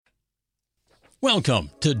Welcome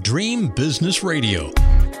to Dream Business Radio,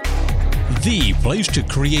 the place to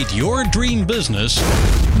create your dream business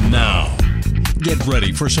now. Get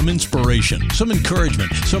ready for some inspiration, some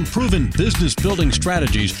encouragement, some proven business building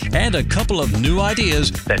strategies, and a couple of new ideas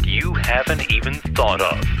that you haven't even thought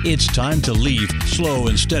of. It's time to leave slow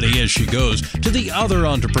and steady as she goes to the other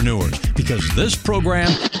entrepreneurs, because this program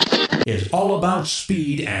is all about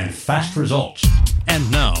speed and fast results. And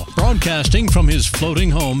now, broadcasting from his floating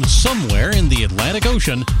home somewhere in the Atlantic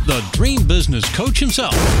Ocean, the dream business coach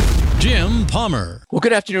himself, Jim Palmer. Well,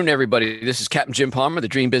 good afternoon, everybody. This is Captain Jim Palmer, the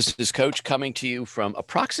dream business coach, coming to you from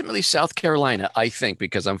approximately South Carolina, I think,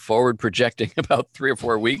 because I'm forward projecting about 3 or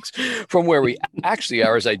 4 weeks from where we actually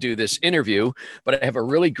are as I do this interview. But I have a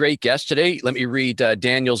really great guest today. Let me read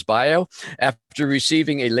Daniel's bio. After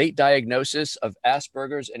receiving a late diagnosis of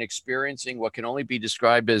Asperger's and experiencing what can only be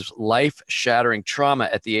described as life-shattering trauma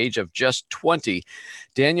at the age of just 20,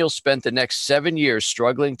 Daniel spent the next 7 years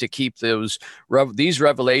struggling to keep these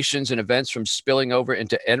revelations and events from spilling over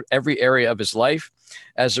into every area of his life.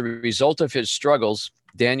 As a result of his struggles,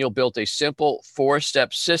 Daniel built a simple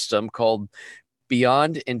 4-step system called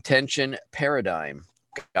Beyond Intention Paradigm.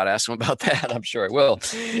 Got to ask him about that. I'm sure I will.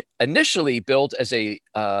 Initially built as a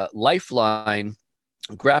lifeline,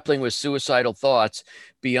 grappling with suicidal thoughts,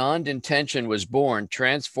 Beyond Intention was born,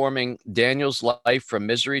 transforming Daniel's life from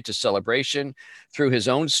misery to celebration. Through his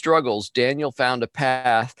own struggles, Daniel found a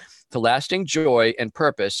path to lasting joy and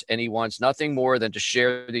purpose, and he wants nothing more than to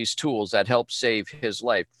share these tools that help save his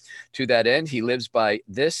life. To that end, he lives by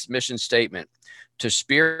this mission statement: to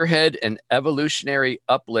spearhead an evolutionary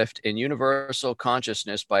uplift in universal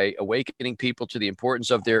consciousness by awakening people to the importance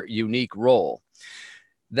of their unique role.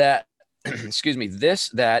 That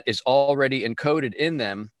that is already encoded in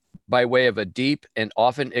them by way of a deep and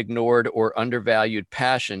often ignored or undervalued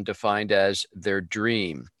passion defined as their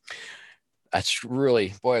dream. That's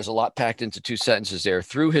really, boy, there's a lot packed into 2 sentences there.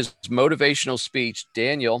 Through his motivational speech,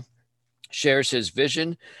 Daniel shares his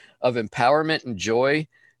vision of empowerment and joy.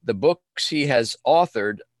 The books he has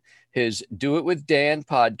authored, his Do It With Dan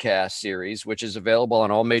podcast series, which is available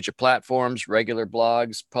on all major platforms, regular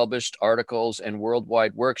blogs, published articles, and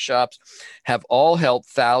worldwide workshops, have all helped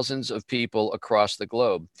thousands of people across the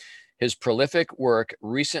globe. His prolific work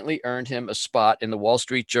recently earned him a spot in the Wall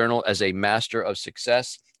Street Journal as a master of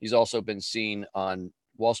success. He's also been seen on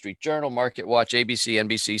Wall Street Journal, Market Watch, ABC,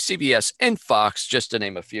 NBC, CBS, and Fox, just to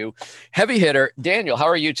name a few. Heavy hitter. Daniel, how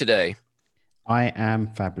are you today? I am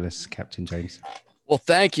fabulous, Captain James. Well,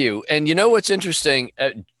 thank you. And you know what's interesting?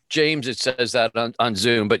 James, it says that on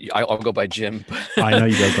Zoom, but I'll go by Jim. I know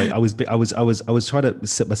you guys. Like I was trying to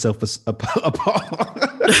set myself apart.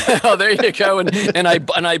 Oh, there you go. And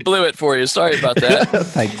I blew it for you. Sorry about that.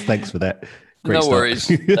 Thanks for that. Great no start. worries.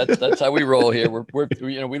 That's how we roll here.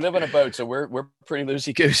 We live on a boat, so we're pretty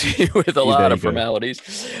loosey goosey with a lot of formalities.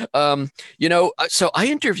 So I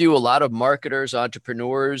interview a lot of marketers,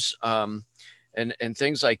 entrepreneurs, and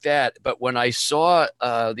things like that. But when I saw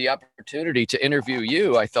the opportunity to interview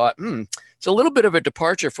you, I thought, it's a little bit of a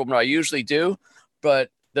departure from what I usually do.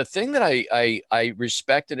 But the thing that I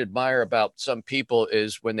respect and admire about some people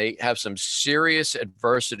is when they have some serious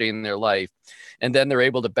adversity in their life and then they're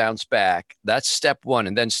able to bounce back. That's step one.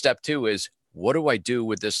 And then step two is, what do I do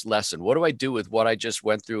with this lesson? What do I do with what I just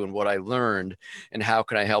went through and what I learned? And how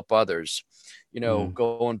can I help others?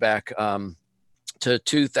 Going back to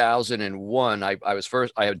 2001, I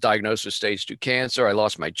had diagnosed with stage 2 cancer. I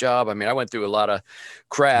lost my job. I mean, I went through a lot of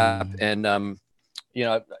crap and,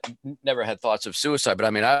 I never had thoughts of suicide, but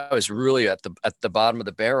I mean, I was really at the bottom of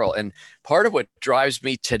the barrel. And part of what drives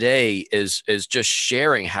me today is just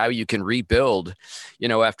sharing how you can rebuild,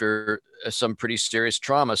 after some pretty serious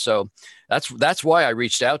trauma. So that's why I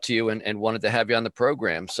reached out to you and wanted to have you on the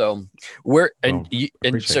program. So where are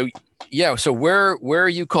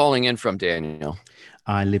you calling in from, Daniel?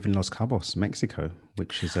 I live in Los Cabos, Mexico,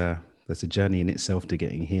 which is there's a journey in itself to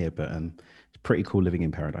getting here, but it's pretty cool living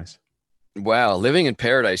in paradise. Wow, living in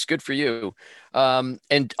paradise. Good for you.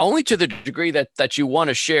 And only to the degree that you want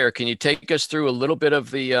to share, can you take us through a little bit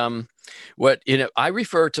of the I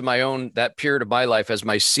refer to that period of my life as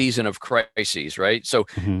my season of crises, right? So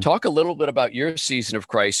talk a little bit about your season of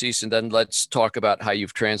crises, and then let's talk about how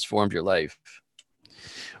you've transformed your life.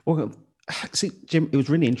 Well, see, Jim, it was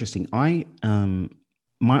really interesting. My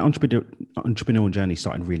entrepreneurial journey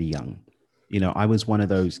started really young. I was one of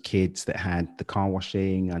those kids that had the car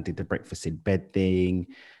washing. I did the breakfast in bed thing.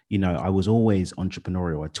 I was always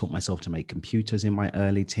entrepreneurial. I taught myself to make computers in my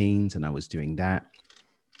early teens, and I was doing that.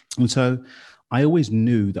 And so I always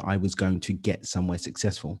knew that I was going to get somewhere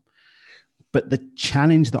successful. But the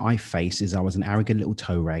challenge that I faced is I was an arrogant little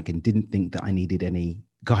toe rag and didn't think that I needed any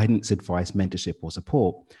guidance, advice, mentorship, or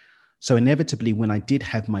support. So inevitably, when I did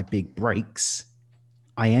have my big breaks,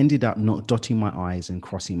 I ended up not dotting my I's and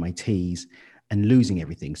crossing my T's and losing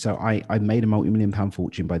everything. So I made a multi-million-pound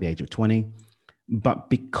fortune by the age of 20. But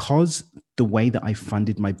because the way that I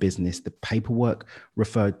funded my business, the paperwork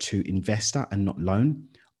referred to investor and not loan,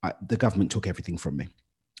 the government took everything from me.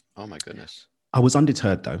 Oh, my goodness. I was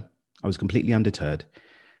undeterred, though. I was completely undeterred.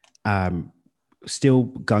 Still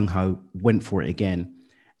gung-ho, went for it again.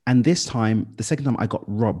 And this time, the second time, I got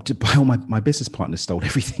robbed by all my business partners stole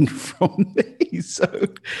everything from me. So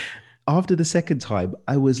after the second time,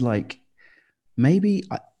 I was like, maybe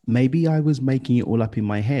I was making it all up in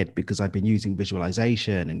my head because I've been using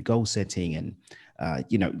visualization and goal setting and,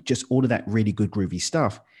 just all of that really good groovy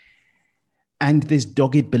stuff. And this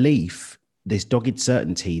dogged belief, this dogged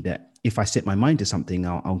certainty that if I set my mind to something,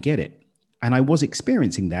 I'll get it. And I was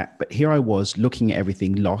experiencing that, but here I was looking at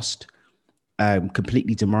everything lost,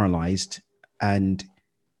 completely demoralized. And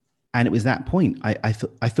it was that point. I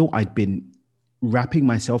thought I'd been wrapping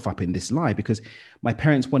myself up in this lie because my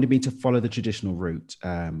parents wanted me to follow the traditional route,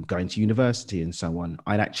 going to university and so on.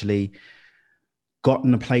 I'd actually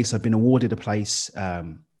gotten a place. I've been awarded a place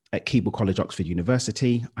at Keble College, Oxford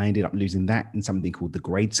University. I ended up losing that in something called the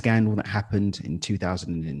grade scandal that happened in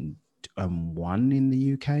 2001 in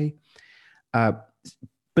the UK.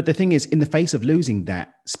 But the thing is, in the face of losing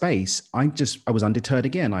that space, I was undeterred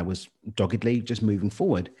again. I was doggedly just moving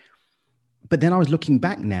forward. But then I was looking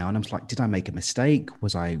back now and I was like, did I make a mistake?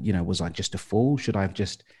 Was I just a fool? Should I have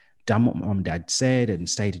just done what mom and dad said and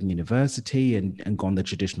stayed in university and gone the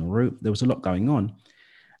traditional route? There was a lot going on.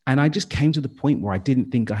 And I just came to the point where I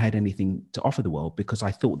didn't think I had anything to offer the world because I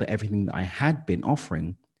thought that everything that I had been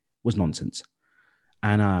offering was nonsense.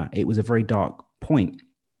 And it was a very dark point.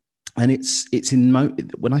 And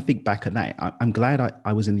when I think back at that, I'm glad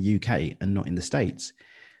I was in the UK and not in the States,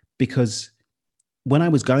 because when I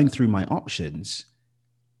was going through my options,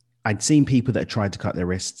 I'd seen people that had tried to cut their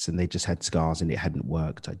wrists and they just had scars and it hadn't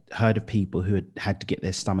worked. I'd heard of people who had to get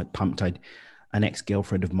their stomach pumped. An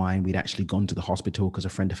ex-girlfriend of mine, we'd actually gone to the hospital because a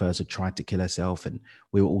friend of hers had tried to kill herself, and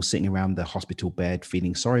we were all sitting around the hospital bed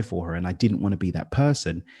feeling sorry for her. And I didn't want to be that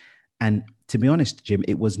person. And to be honest, Jim,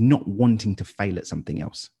 it was not wanting to fail at something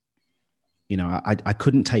else. I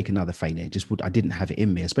couldn't take another failure. I didn't have it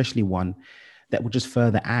in me, especially one that would just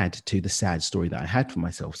further add to the sad story that I had for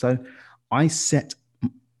myself. So I set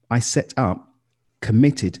up,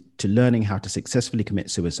 committed to learning how to successfully commit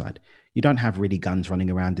suicide. You don't have really guns running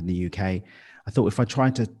around in the UK. I thought if I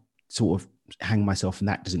tried to sort of hang myself and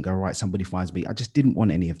that doesn't go right, somebody finds me. I just didn't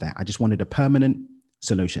want any of that. I just wanted a permanent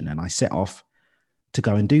solution. And I set off to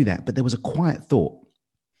go and do that. But there was a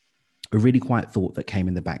really quiet thought that came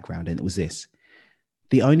in the background. And it was this: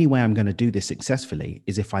 the only way I'm going to do this successfully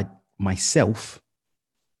is if I myself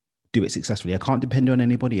do it successfully. I can't depend on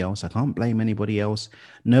anybody else. I can't blame anybody else.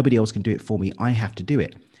 Nobody else can do it for me. I have to do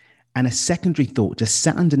it. And a secondary thought just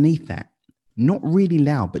sat underneath that, not really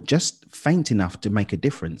loud, but just faint enough to make a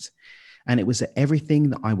difference. And it was that everything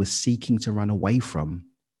that I was seeking to run away from,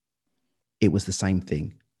 it was the same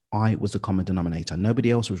thing. I was the common denominator.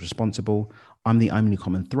 Nobody else was responsible. I'm the only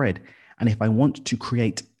common thread. And if I want to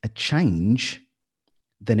create a change,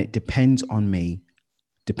 then it depending on me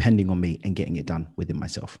and getting it done within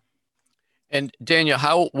myself. And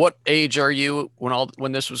Daniel, what age are you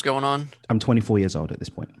when this was going on? I'm 24 years old at this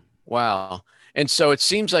point. Wow. And so it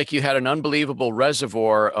seems like you had an unbelievable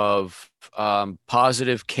reservoir of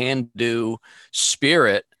positive can-do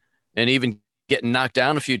spirit, and even getting knocked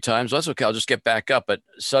down a few times. Well, that's okay. I'll just get back up. But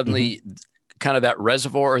suddenly kind of that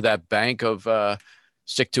reservoir or that bank of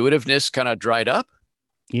stick-to-itiveness kind of dried up.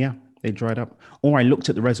 Yeah, they dried up. Or I looked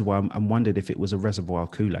at the reservoir and wondered if it was a reservoir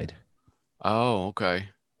of Kool-Aid. Oh, okay.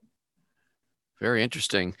 Very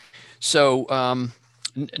interesting. So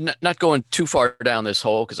not going too far down this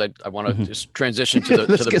hole, because I want to just transition to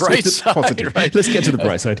the bright side. Right? Let's get to the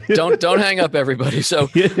bright side. Don't hang up, everybody. So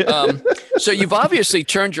so you've obviously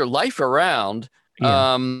turned your life around.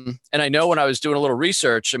 Yeah. And I know when I was doing a little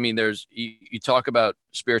research, I mean, you talk about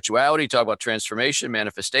spirituality, you talk about transformation,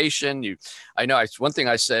 manifestation. I know one thing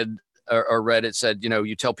I said or read, it said,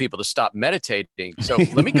 you tell people to stop meditating. So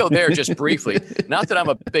let me go there just briefly. Not that I'm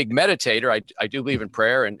a big meditator. I do believe in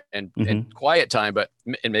prayer and quiet time,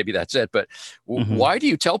 and maybe that's it. But why do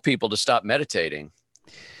you tell people to stop meditating?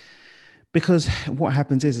 Because what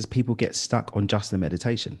happens is people get stuck on just the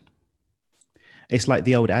meditation. It's like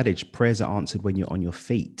the old adage, prayers are answered when you're on your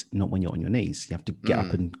feet, not when you're on your knees. You have to get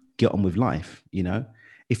up and get on with life,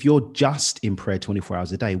 If you're just in prayer 24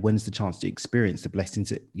 hours a day, when's the chance to experience the blessings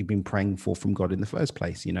that you've been praying for from God in the first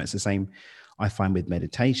place? You know, it's the same I find with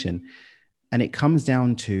meditation. And it comes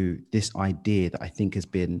down to this idea that I think has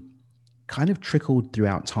been kind of trickled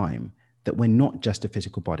throughout time, that we're not just a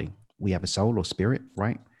physical body. We have a soul or spirit,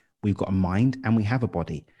 right? We've got a mind and we have a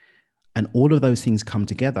body. And all of those things come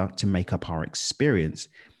together to make up our experience.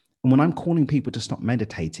 And when I'm calling people to stop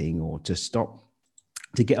meditating or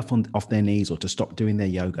to get off their knees or to stop doing their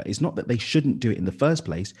yoga, it's not that they shouldn't do it in the first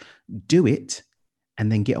place. Do it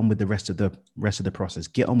and then get on with the rest of the process.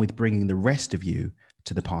 Get on with bringing the rest of you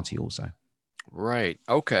to the party also. Right.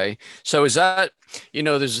 Okay. So is that,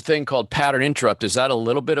 there's a thing called pattern interrupt. Is that a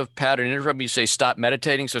little bit of pattern interrupt? You say stop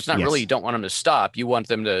meditating. So it's not really, you don't want them to stop. You want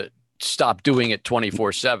them to stop doing it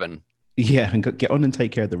 24/7. Yeah. And get on and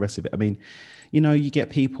take care of the rest of it. I mean, you get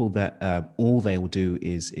people that all they will do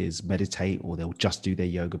is meditate, or they'll just do their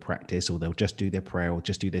yoga practice, or they'll just do their prayer, or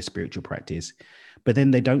just do their spiritual practice. But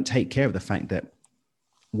then they don't take care of the fact that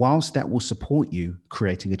whilst that will support you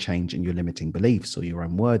creating a change in your limiting beliefs or your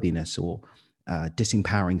unworthiness or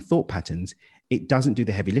disempowering thought patterns, it doesn't do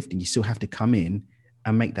the heavy lifting. You still have to come in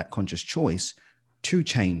and make that conscious choice to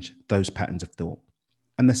change those patterns of thought.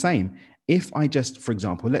 And the same, if I just, for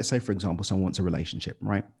example, let's say, for example, someone wants a relationship,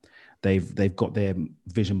 right? They've got their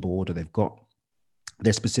vision board, or they've got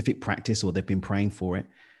their specific practice, or they've been praying for it.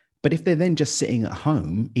 But if they're then just sitting at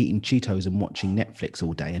home eating Cheetos and watching Netflix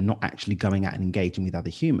all day and not actually going out and engaging with other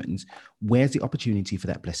humans, where's the opportunity for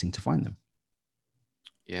that blessing to find them?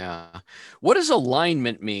 Yeah. What does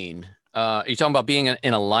alignment mean? Are you talking about being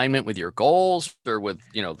in alignment with your goals, or with,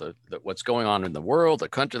 the what's going on in the world, the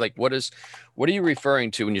country? Like, what are you referring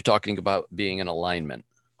to when you're talking about being in alignment?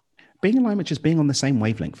 Being in alignment, just being on the same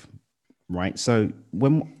wavelength, right? So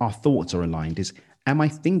when our thoughts are aligned, am I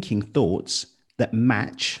thinking thoughts that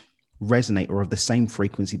match, resonate, or of the same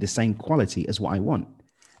frequency, the same quality as what I want?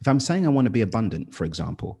 If I'm saying I want to be abundant, for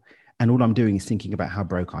example, and all I'm doing is thinking about how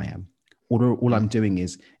broke I am, all I'm doing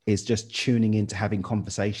is just tuning into having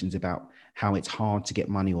conversations about how it's hard to get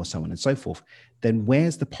money, or so on and so forth, then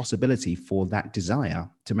where's the possibility for that desire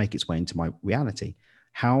to make its way into my reality?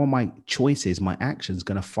 How are my choices, my actions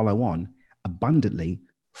going to follow on abundantly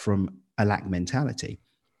from a lack mentality?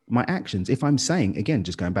 My actions, if I'm saying, again,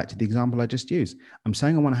 just going back to the example I just used, I'm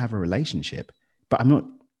saying I want to have a relationship, but I'm not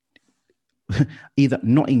either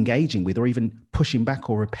not engaging with, or even pushing back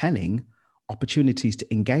or repelling opportunities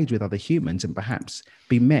to engage with other humans and perhaps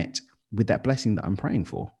be met with that blessing that I'm praying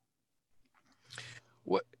for.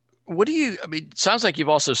 What do you, it sounds like you've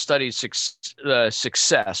also studied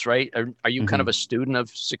success, right? Are you kind of a student of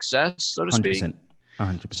success, so to speak?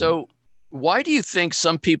 100%. So why do you think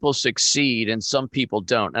some people succeed and some people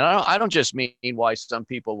don't? And I don't just mean why some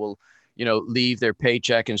people will, leave their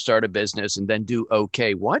paycheck and start a business and then do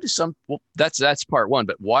okay. Why do that's part one,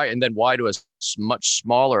 but why? And then why do a much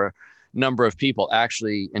smaller number of people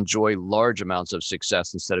actually enjoy large amounts of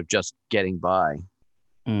success instead of just getting by?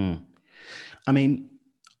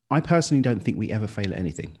 I personally don't think we ever fail at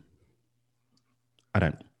anything. I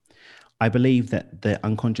don't. I believe that the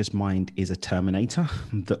unconscious mind is a terminator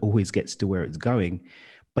that always gets to where it's going,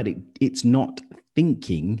 but it's not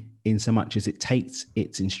thinking in so much as it takes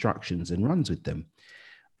its instructions and runs with them.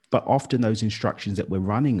 But often those instructions that we're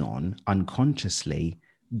running on unconsciously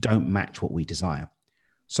don't match what we desire.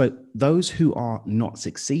 So those who are not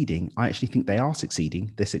succeeding, I actually think they are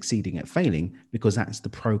succeeding. They're succeeding at failing because that's the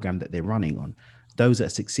program that they're running on. Those that are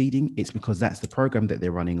succeeding, it's because that's the program that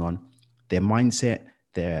they're running on. Their mindset,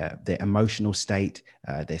 their emotional state,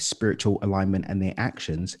 their spiritual alignment, and their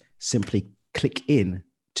actions simply click in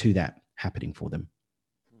to that happening for them.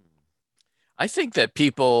 I think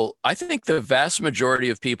the vast majority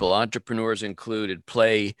of people, entrepreneurs included,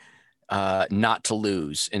 play not to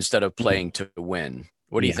lose instead of playing to win.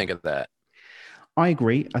 What do you think of that? I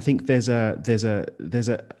agree. I think there's a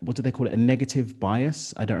what do they call it? A negative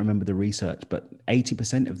bias. I don't remember the research, but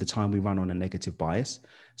 80% of the time we run on a negative bias.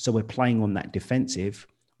 So we're playing on that defensive.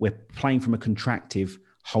 We're playing from a contractive,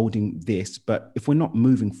 holding this. But if we're not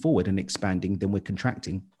moving forward and expanding, then we're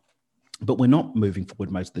contracting. But we're not moving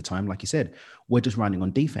forward most of the time. Like you said, we're just running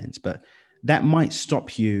on defense. But that might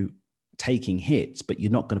stop you taking hits, but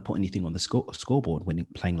you're not going to put anything on the scoreboard when you're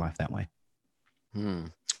playing life that way.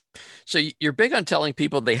 So you're big on telling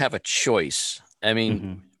people they have a choice. I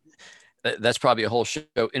mean, that's probably a whole show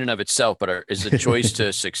in and of itself, but is the choice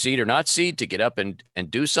to succeed or not succeed, to get up and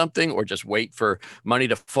do something, or just wait for money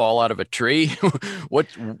to fall out of a tree?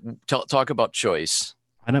 Talk about choice.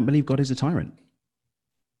 I don't believe God is a tyrant.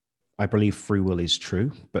 I believe free will is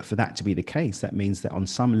true, but for that to be the case, that means that on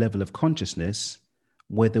some level of consciousness,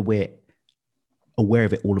 whether we're aware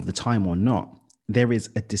of it all of the time or not. There is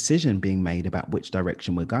a decision being made about which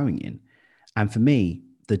direction we're going in. And for me,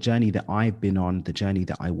 the journey that I've been on, the journey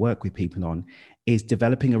that I work with people on, is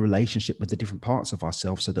developing a relationship with the different parts of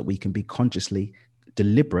ourselves so that we can be consciously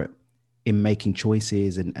deliberate in making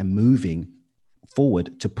choices and moving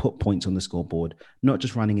forward to put points on the scoreboard, not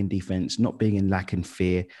just running in defense, not being in lack and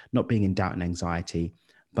fear, not being in doubt and anxiety,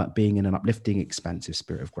 but being in an uplifting, expansive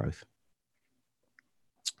spirit of growth.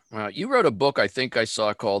 You wrote a book I think I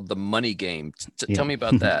saw called The Money Game. Tell me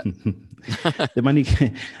about that. The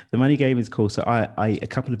money game is cool. So I a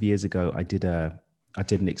couple of years ago, I did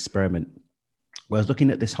an experiment where I was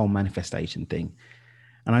looking at this whole manifestation thing,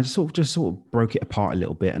 and I just sort of broke it apart a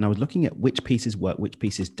little bit. And I was looking at which pieces work, which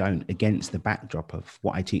pieces don't, against the backdrop of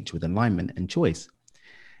what I teach with alignment and choice.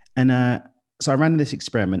 And so I ran this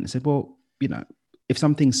experiment and said, well, if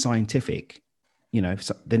something's scientific,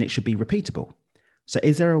 then it should be repeatable. So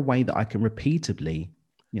is there a way that I can repeatedly,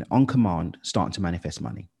 on command, start to manifest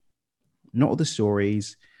money? Not all the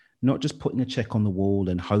stories, not just putting a check on the wall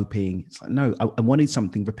and hoping. It's like, no, I wanted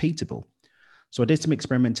something repeatable. So I did some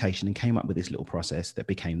experimentation and came up with this little process that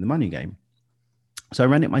became the money game. So I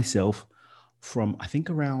ran it myself from, I think,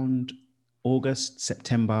 around August,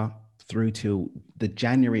 September through till the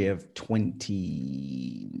January of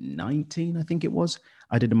 2019, I think it was.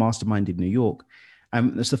 I did a mastermind in New York.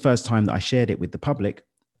 That's the first time that I shared it with the public,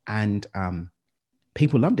 and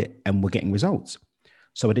people loved it and were getting results.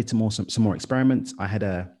 So I did some more experiments. I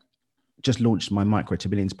had just launched my Micro to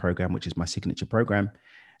Billions program, which is my signature program.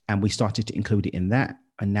 And we started to include it in that.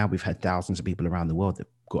 And now we've had thousands of people around the world that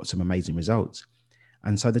got some amazing results.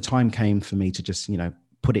 And so the time came for me to just,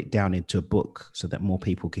 put it down into a book so that more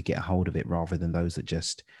people could get a hold of it rather than those that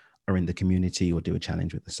just are in the community or do a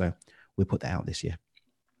challenge with us. So we put that out this year.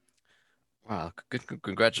 Wow, good.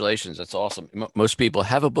 Congratulations. That's awesome. Most people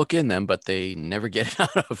have a book in them, but they never get it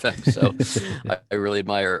out of them. So I really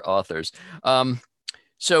admire authors.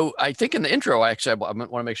 So I think in the intro, I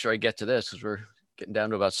want to make sure I get to this because we're getting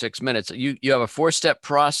down to about 6 minutes. You have a 4-step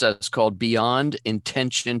process called Beyond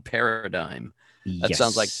Intention Paradigm. That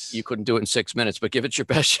sounds like you couldn't do it in 6 minutes, but give it your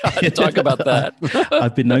best shot to talk about that.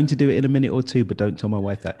 I've been known to do it in a minute or two, but don't tell my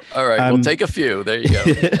wife that. All right, we'll take a few. There you go.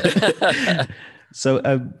 So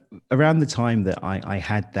around the time that I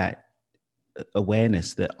had that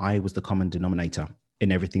awareness that I was the common denominator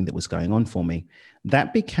in everything that was going on for me,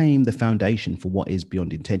 that became the foundation for what is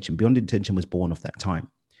Beyond Intention. Beyond Intention was born of that time.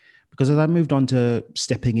 Because as I moved on to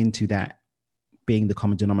stepping into that, being the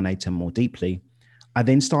common denominator more deeply, I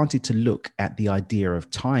then started to look at the idea of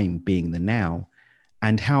time being the now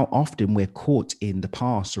and how often we're caught in the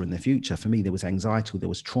past or in the future. For me, there was anxiety, there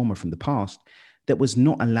was trauma from the past that was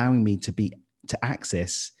not allowing me to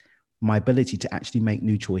access my ability to actually make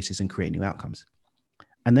new choices and create new outcomes.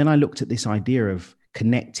 And then I looked at this idea of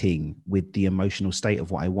connecting with the emotional state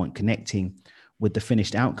of what I want, connecting with the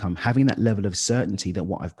finished outcome, having that level of certainty that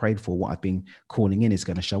what I've prayed for, what I've been calling in is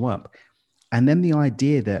going to show up. And then the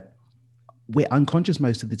idea that we're unconscious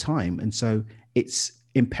most of the time. And so it's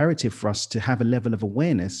imperative for us to have a level of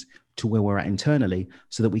awareness to where we're at internally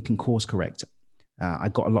so that we can course correct. I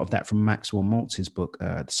got a lot of that from Maxwell Maltz's book,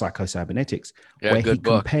 Psycho-Cybernetics, where he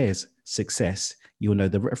compares success. You'll know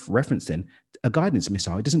the reference then, a guidance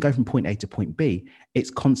missile. It doesn't go from point A to point B.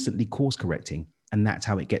 It's constantly course correcting. And that's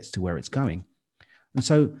how it gets to where it's going. And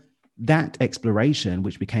so that exploration,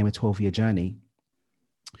 which became a 12-year journey,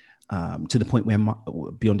 to the point where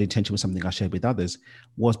Beyond Intention was something I shared with others,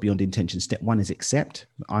 was Beyond Intention. Step 1 is accept.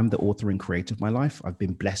 I'm the author and creator of my life. I've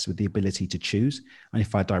been blessed with the ability to choose. And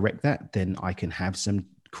if I direct that, then I can have some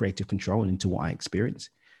creative control into what I experience.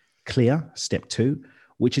 Clear, step 2,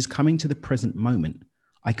 which is coming to the present moment.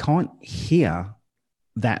 I can't hear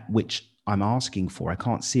that which I'm asking for. I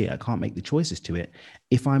can't see it. I can't make the choices to it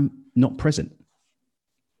if I'm not present.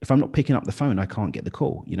 If I'm not picking up the phone, I can't get the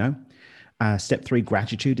call, Step 3,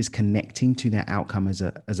 gratitude, is connecting to that outcome as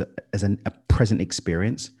a present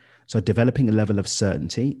experience. So developing a level of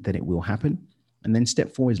certainty that it will happen. And then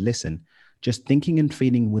step 4 is listen, just thinking and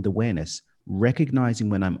feeling with awareness, recognizing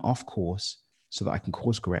when I'm off course so that I can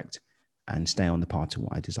course correct and stay on the path to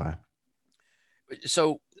what I desire.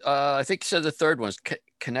 So I think you said the third one is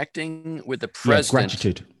connecting with the present. Yeah,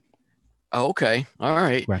 gratitude. Oh, okay. All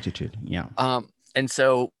right. Gratitude. Yeah. And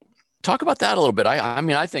so talk about that a little bit. I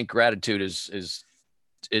mean, I think gratitude is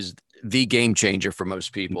the game changer for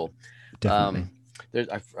most people. Definitely.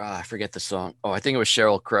 I forget the song. Oh, I think it was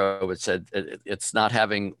Sheryl Crow. It said it's not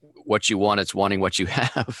having what you want, it's wanting what you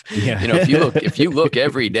have. Yeah. You know, if you look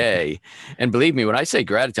every day, and believe me, when I say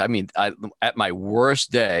gratitude, I mean, at my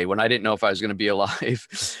worst day, when I didn't know if I was going to be alive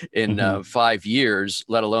in 5 years,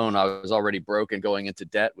 let alone I was already broke and going into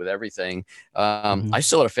debt with everything. I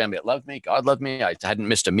still had a family that loved me. God loved me. I hadn't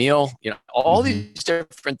missed a meal. You know, all these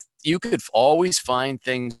different, you could always find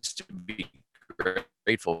things to be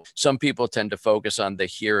grateful. Some people tend to focus on the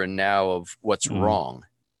here and now of what's wrong.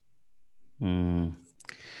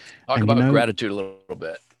 Talk And about gratitude a little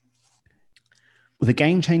bit. The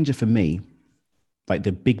game changer for me, like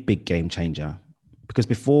the big game changer, because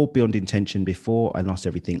before Beyond Intention, before I lost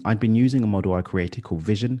everything, I'd been using a model I created called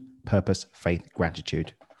Vision, Purpose, Faith,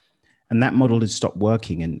 Gratitude. And that model had stopped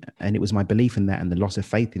working. And it was my belief in that and the loss of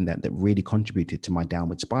faith in that that really contributed to my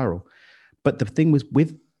downward spiral. But the thing was,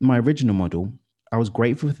 with my original model, I was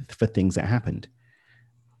grateful for things that happened.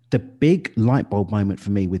 The big light bulb moment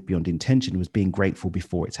for me with Beyond Intention was being grateful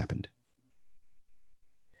before it's happened.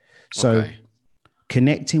 So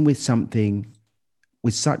connecting with something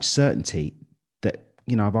with such certainty that,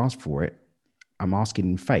 you know, I've asked for it, I'm asking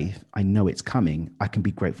in faith, I know it's coming, I can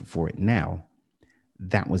be grateful for it now.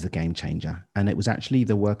 That was the game changer. And it was actually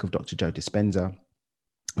the work of Dr. Joe Dispenza.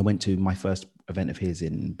 I went to my first event of his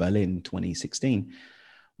in Berlin, 2016,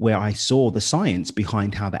 where I saw the science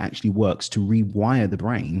behind how that actually works to rewire the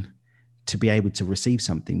brain to be able to receive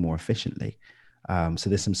something more efficiently. So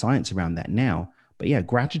there's some science around that now. But yeah,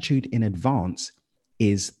 gratitude in advance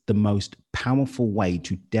is the most powerful way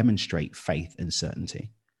to demonstrate faith and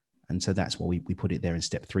certainty. And so that's why we put it there in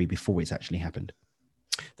step 3 before it's actually happened.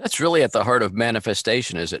 That's really at the heart of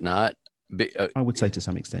manifestation, is it not? I would say to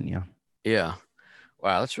some extent, yeah. Yeah.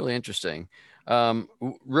 Wow, that's really interesting.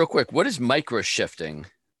 Real quick, what is micro shifting?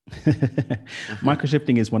 Micro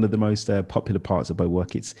shifting is one of the most popular parts of my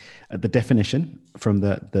work. It's the definition from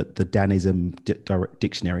the Danism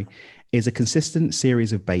dictionary is a consistent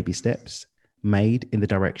series of baby steps made in the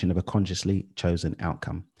direction of a consciously chosen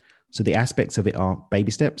outcome. So the aspects of it are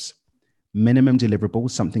baby steps, minimum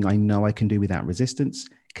deliverables, something I know I can do without resistance,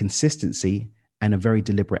 consistency, and a very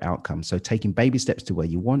deliberate outcome. So taking baby steps to where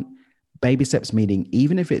you want. Baby steps meaning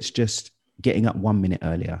even if it's just getting up 1 minute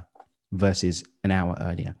earlier versus an hour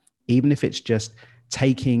earlier, even if it's just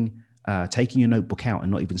taking your notebook out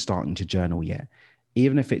and not even starting to journal yet,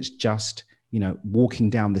 even if it's just, you know, walking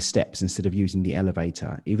down the steps instead of using the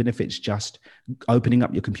elevator, even if it's just opening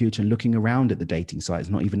up your computer and looking around at the dating sites,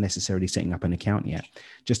 not even necessarily setting up an account yet,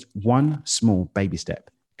 just one small baby step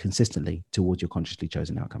consistently towards your consciously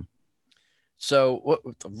chosen outcome. So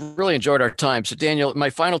really enjoyed our time. So Daniel, my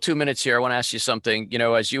final 2 minutes here, I want to ask you something. You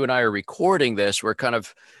know, as you and I are recording this, we're kind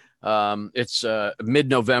of, it's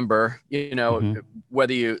mid-November, you know,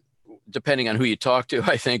 whether you, depending on who you talk to,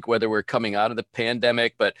 I think whether we're coming out of the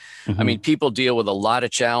pandemic, but I mean, people deal with a lot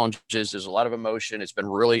of challenges. There's a lot of emotion. It's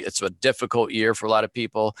a difficult year for a lot of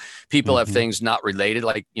people. People have things not related,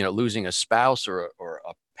 like, you know, losing a spouse or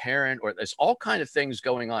a parent, or there's all kinds of things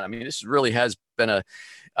going on. I mean, this really has been a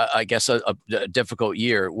difficult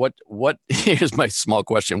year. What here's my small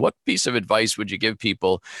question. What piece of advice would you give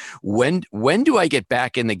people? When do I get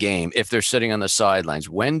back in the game if they're sitting on the sidelines?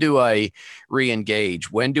 When do I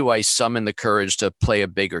re-engage? When do I summon the courage to play a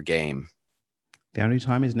bigger game? The only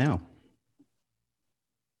time is now.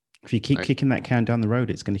 If you keep kicking that can down the road,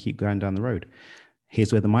 it's going to keep going down the road.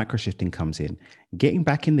 Here's where the micro shifting comes in. Getting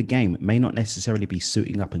back in the game may not necessarily be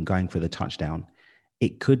suiting up and going for the touchdown.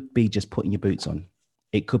 It could be just putting your boots on.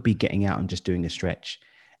 It could be getting out and just doing a stretch.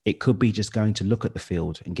 It could be just going to look at the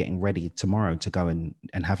field and getting ready tomorrow to go and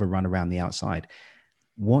have a run around the outside.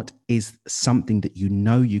 What is something that you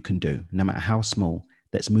know you can do, no matter how small,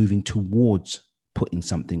 that's moving towards putting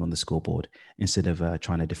something on the scoreboard instead of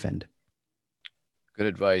trying to defend? Good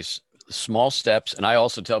advice. Small steps. And I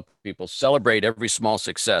also tell people, celebrate every small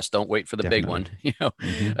success. Don't wait for the big one. You know,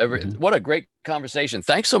 what a great conversation.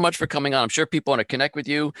 Thanks so much for coming on. I'm sure people want to connect with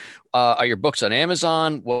you. Are your books on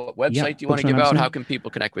Amazon? What website do you want to give out? How can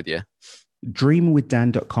people connect with you?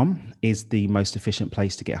 Dreamwithdan.com is the most efficient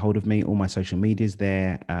place to get hold of me. All my social medias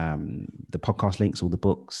there, the podcast links, all the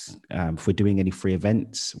books. If we're doing any free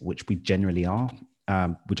events, which we generally are,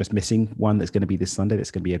 we're just missing one that's going to be this Sunday.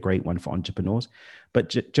 That's going to be a great one for entrepreneurs. But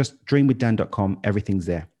just dreamwithdan.com, everything's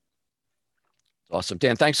there. Awesome.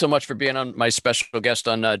 Dan, thanks so much for being on my special guest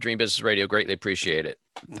on Dream Business Radio. Greatly appreciate it.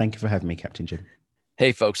 Thank you for having me, Captain Jim.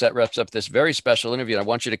 Hey, folks, that wraps up this very special interview. I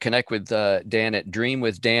want you to connect with Dan at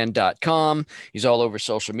dreamwithdan.com. He's all over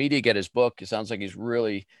social media. Get his book. It sounds like he's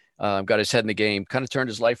really got his head in the game, kind of turned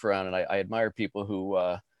his life around. And I admire people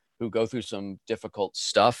who who go through some difficult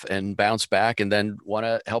stuff and bounce back and then want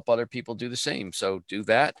to help other people do the same. So do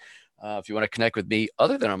that. If you want to connect with me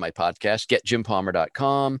other than on my podcast,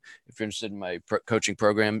 getjimpalmer.com. If you're interested in my coaching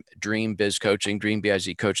program, Dream Biz Coaching,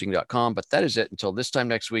 dreambizcoaching.com. But that is it until this time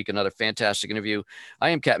next week. Another fantastic interview. I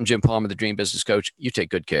am Captain Jim Palmer, the Dream Business Coach. You take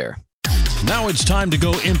good care. Now it's time to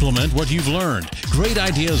go implement what you've learned. Great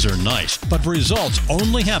ideas are nice, but results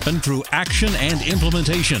only happen through action and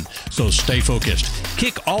implementation. So stay focused.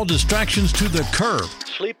 Kick all distractions to the curb.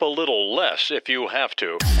 Sleep a little less if you have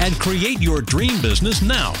to. And create your dream business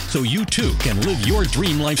now so you too can live your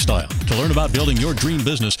dream lifestyle. To learn about building your dream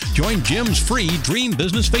business, join Jim's free Dream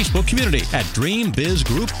Business Facebook community at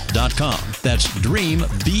dreambizgroup.com. That's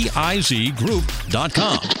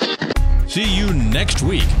dreambizgroup.com. See you next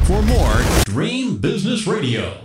week for more Dream Business Radio.